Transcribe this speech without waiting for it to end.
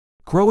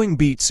Growing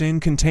beets in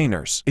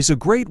containers is a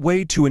great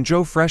way to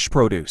enjoy fresh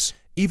produce,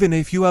 even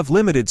if you have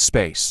limited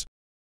space.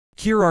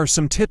 Here are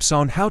some tips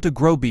on how to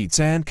grow beets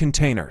in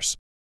containers.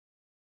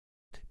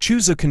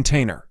 Choose a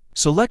container.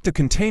 Select a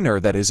container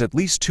that is at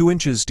least 2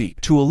 inches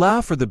deep to allow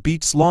for the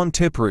beets' long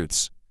tip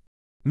roots.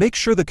 Make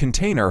sure the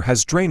container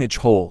has drainage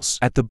holes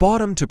at the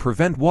bottom to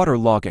prevent water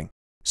logging.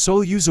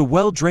 So use a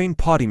well-drained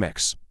potting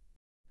mix,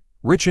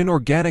 rich in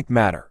organic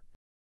matter.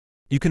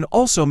 You can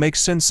also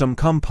mix in some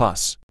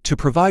compost to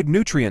provide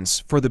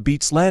nutrients for the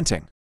beets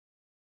planting.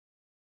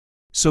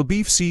 Sow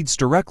beef seeds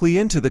directly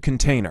into the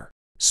container,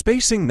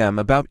 spacing them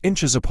about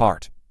inches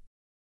apart.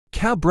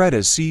 Cow bread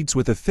as seeds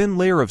with a thin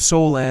layer of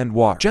soil and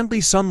water. Gently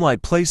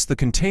sunlight. Place the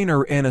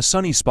container in a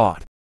sunny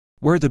spot,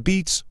 where the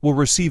beets will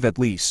receive at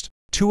least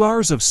 2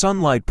 hours of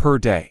sunlight per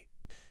day.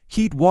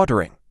 Heat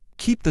watering.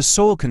 Keep the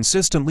soil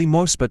consistently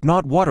moist but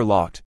not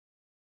waterlogged.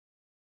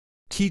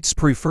 Beets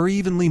prefer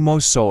evenly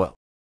moist soil,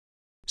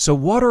 so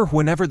water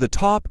whenever the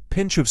top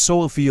pinch of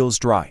soil feels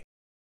dry.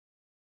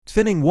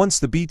 Thinning. Once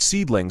the beet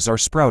seedlings are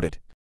sprouted,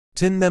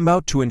 thin them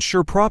out to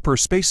ensure proper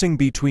spacing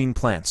between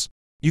plants.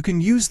 You can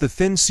use the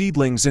thin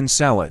seedlings in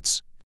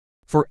salads.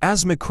 For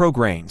as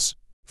micrograins,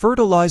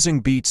 fertilizing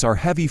beets are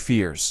heavy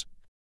fears,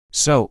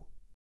 so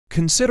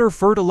consider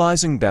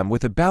fertilizing them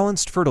with a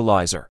balanced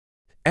fertilizer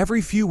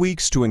every few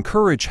weeks to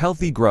encourage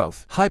healthy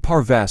growth. Hype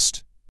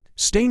harvest.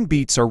 Stained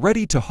beets are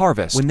ready to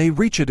harvest when they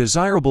reach a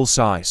desirable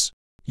size,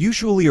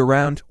 usually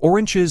around 4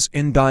 inches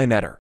in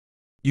diameter.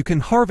 You can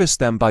harvest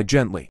them by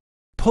gently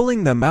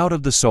pulling them out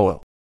of the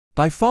soil.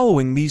 By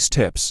following these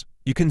tips,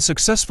 you can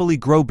successfully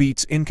grow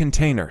beets in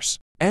containers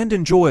and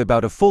enjoy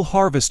about a full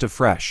harvest of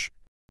fresh,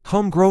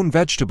 homegrown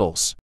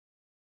vegetables.